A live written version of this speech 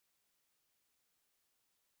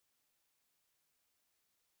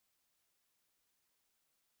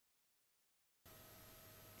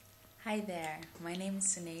Hi there, my name is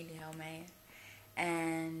Suneli Jaume,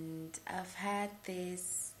 and I've had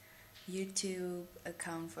this YouTube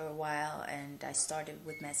account for a while, and I started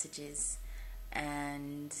with messages,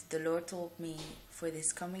 and the Lord told me for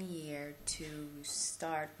this coming year to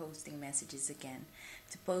start posting messages again,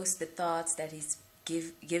 to post the thoughts that He's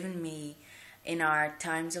given me in our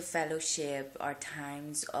times of fellowship, our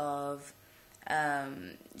times of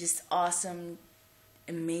just awesome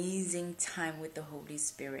amazing time with the Holy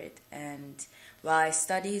Spirit. And while I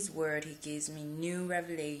study His Word, He gives me new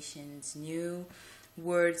revelations, new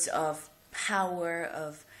words of power,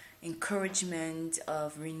 of encouragement,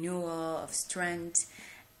 of renewal, of strength.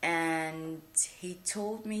 And He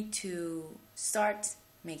told me to start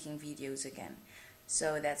making videos again.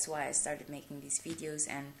 So that's why I started making these videos.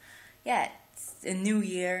 And yeah, it's a new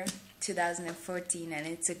year, 2014, and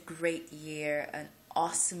it's a great year, an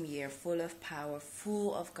awesome year, full of power,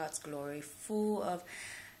 full of God's glory, full of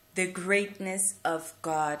the greatness of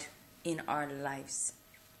God in our lives.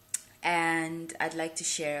 And I'd like to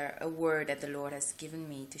share a word that the Lord has given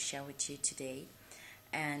me to share with you today.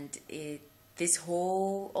 And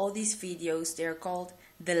all these videos, they're called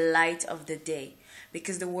the light of the day,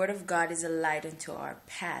 because the Word of God is a light unto our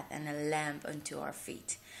path and a lamp unto our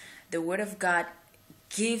feet. The Word of God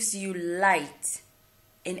gives you light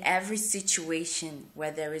in every situation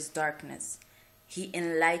where there is darkness. He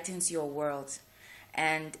enlightens your world.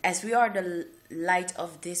 And as we are the light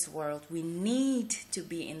of this world, we need to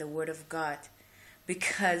be in the Word of God,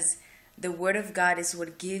 because the Word of God is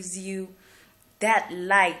what gives you that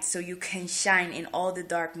light so you can shine in all the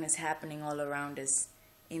darkness happening all around us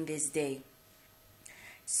in this day.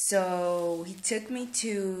 So He took me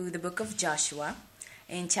to the book of Joshua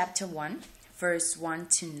in chapter 1, verse 1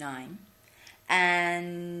 to 9.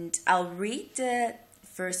 And I'll read the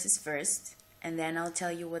verses first, and then I'll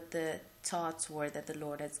tell you what the thoughts were that the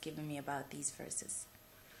Lord has given me about these verses.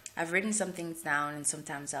 I've written some things down, and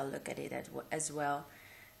sometimes I'll look at it as well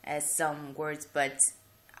as some words, but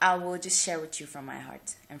I will just share with you from my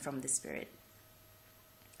heart and from the Spirit.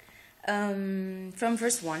 From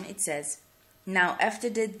verse 1, it says, "Now after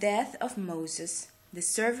the death of Moses, the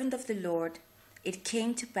servant of the Lord, it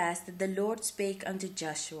came to pass that the Lord spake unto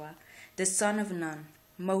Joshua, the son of Nun,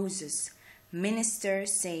 Moses, minister,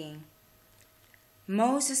 saying,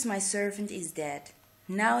 Moses my servant is dead.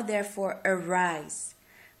 Now therefore arise,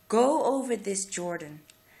 go over this Jordan,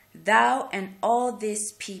 thou and all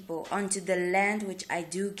this people, unto the land which I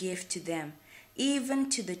do give to them, even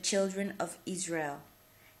to the children of Israel.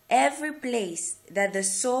 Every place that the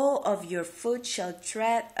sole of your foot shall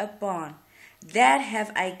tread upon, that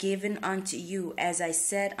have I given unto you, as I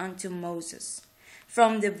said unto Moses,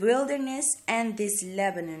 from the wilderness and this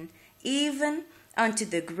Lebanon, even unto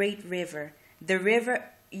the great river, the river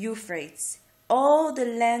Euphrates, all the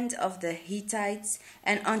land of the Hittites,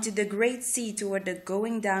 and unto the great sea toward the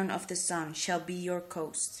going down of the sun shall be your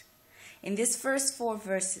coast." In these first 4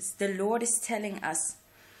 verses, the Lord is telling us,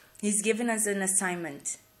 He's given us an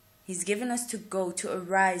assignment. He's given us to go, to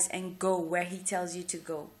arise and go where He tells you to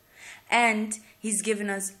go. And He's given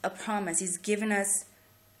us a promise. He's given us,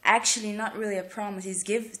 actually not really a promise, He's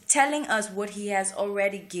telling us what He has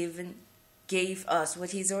already gave us,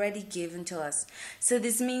 what He's already given to us. So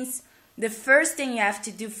this means the first thing you have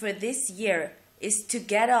to do for this year is to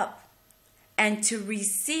get up and to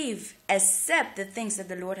receive, accept the things that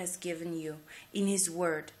the Lord has given you in His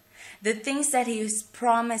Word. The things that He has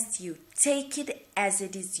promised you, take it as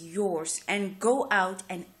it is yours and go out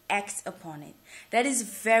and act upon it. That is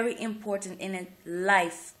very important in a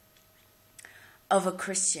life of a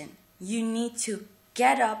Christian. You need to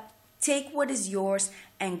get up, take what is yours,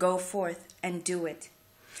 and go forth and do it.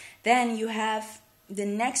 Then you have the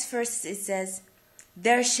next verse. It says,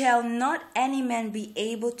 "There shall not any man be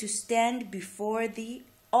able to stand before thee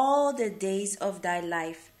all the days of thy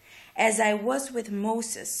life. As I was with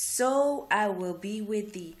Moses, so I will be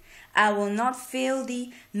with thee. I will not fail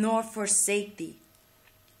thee nor forsake thee."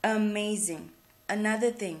 Amazing.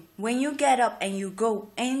 Another thing, when you get up and you go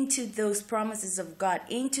into those promises of God,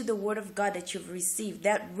 into the Word of God that you've received,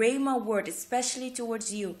 that Rhema word, especially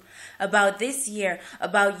towards you, about this year,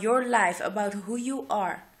 about your life, about who you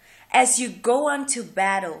are, as you go on to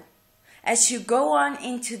battle, as you go on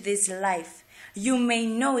into this life, you may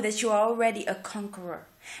know that you are already a conqueror.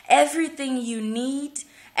 Everything you need,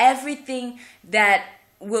 everything that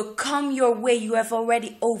will come your way, you have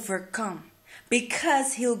already overcome.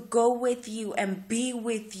 Because He'll go with you and be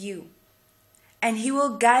with you. And He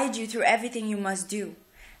will guide you through everything you must do.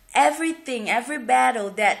 Everything, every battle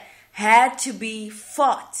that had to be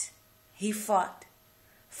fought, He fought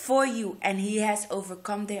for you, and He has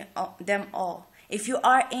overcome them all. If you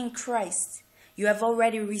are in Christ, you have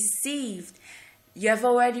already received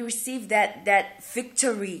that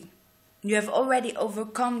victory. You have already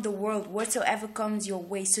overcome the world, whatsoever comes your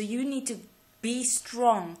way. So you need to be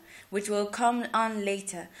strong, which will come on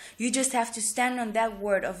later. You just have to stand on that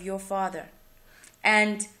word of your Father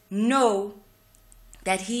and know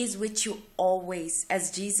that He is with you always,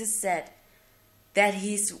 as Jesus said, that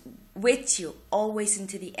He's with you always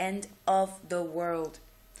until the end of the world.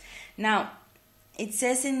 Now, it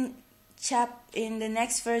says in the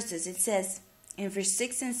next verses, it says in verse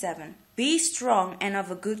 6 and 7, "Be strong and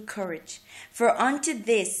of a good courage, for unto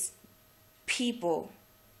this people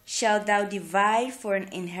shalt thou divide for an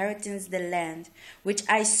inheritance the land, which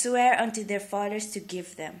I swear unto their fathers to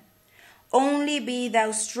give them. Only be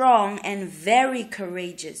thou strong and very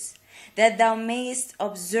courageous, that thou mayest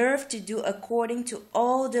observe to do according to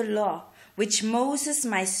all the law which Moses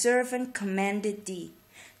my servant commanded thee.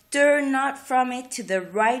 Turn not from it to the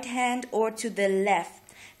right hand or to the left,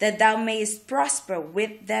 that thou mayest prosper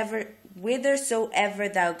whithersoever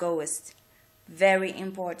thou goest." Very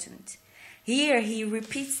important. Here he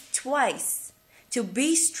repeats twice to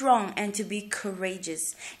be strong and to be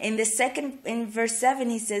courageous. In verse 7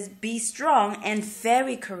 he says, "Be strong and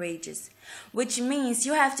very courageous," which means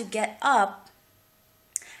you have to get up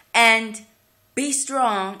and be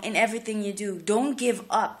strong in everything you do. Don't give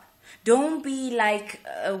up. Don't be like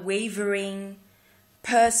a wavering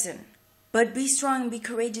person, but be strong and be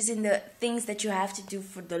courageous in the things that you have to do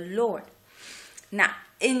for the Lord. Now,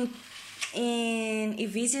 in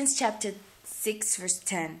Ephesians chapter 6 verse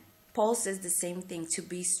 10, Paul says the same thing, to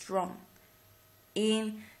be strong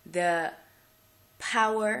in the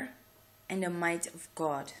power and the might of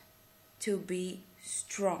God. To be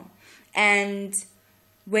strong. And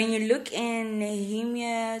when you look in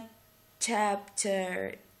Nehemiah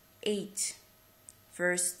chapter 8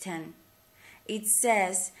 verse 10, it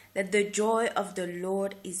says that the joy of the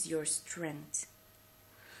Lord is your strength.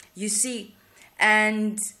 You see,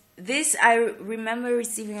 and this, I remember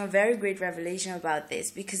receiving a very great revelation about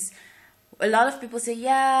this, because a lot of people say,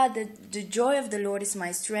 yeah, the joy of the Lord is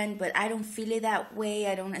my strength, but I don't feel it that way.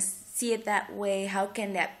 I don't see it that way. How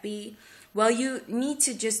can that be? Well, you need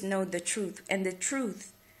to just know the truth, and the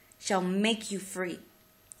truth shall make you free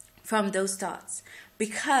from those thoughts.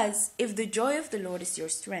 Because if the joy of the Lord is your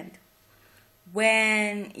strength,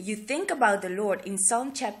 when you think about the Lord, in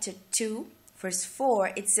Psalm chapter 2 verse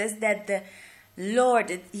 4, it says that the Lord,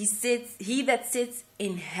 he that sits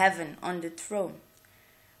in heaven on the throne,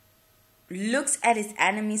 looks at his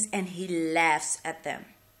enemies and he laughs at them.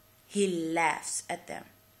 He laughs at them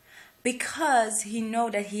because he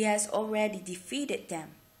knows that he has already defeated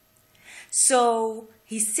them. So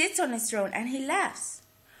he sits on his throne and he laughs.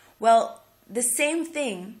 Well, the same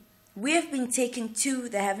thing, we have been taken to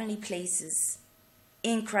the heavenly places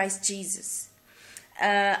in Christ Jesus.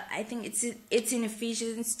 I think it's in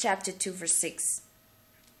Ephesians chapter 2 verse 6.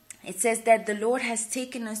 It says that the Lord has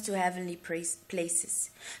taken us to heavenly places.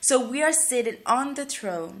 So we are seated on the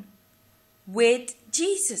throne with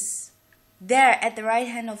Jesus. There at the right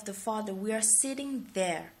hand of the Father, we are sitting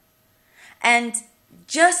there. And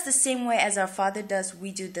just the same way as our Father does,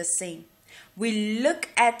 we do the same. We look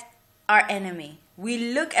at our enemy.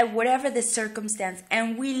 We look at whatever the circumstance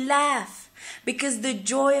and we laugh, because the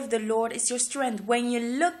joy of the Lord is your strength.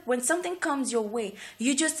 When something comes your way,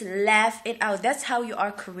 you just laugh it out. That's how you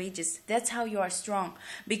are courageous. That's how you are strong.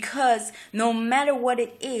 Because no matter what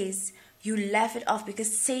it is, you laugh it off,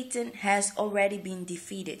 because Satan has already been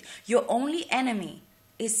defeated. Your only enemy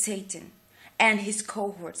is Satan and his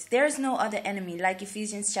cohorts. There is no other enemy, like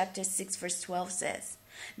Ephesians chapter 6 verse 12 says,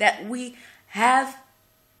 that we have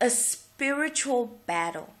a spiritual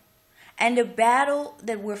battle. And the battle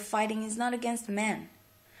that we're fighting is not against men.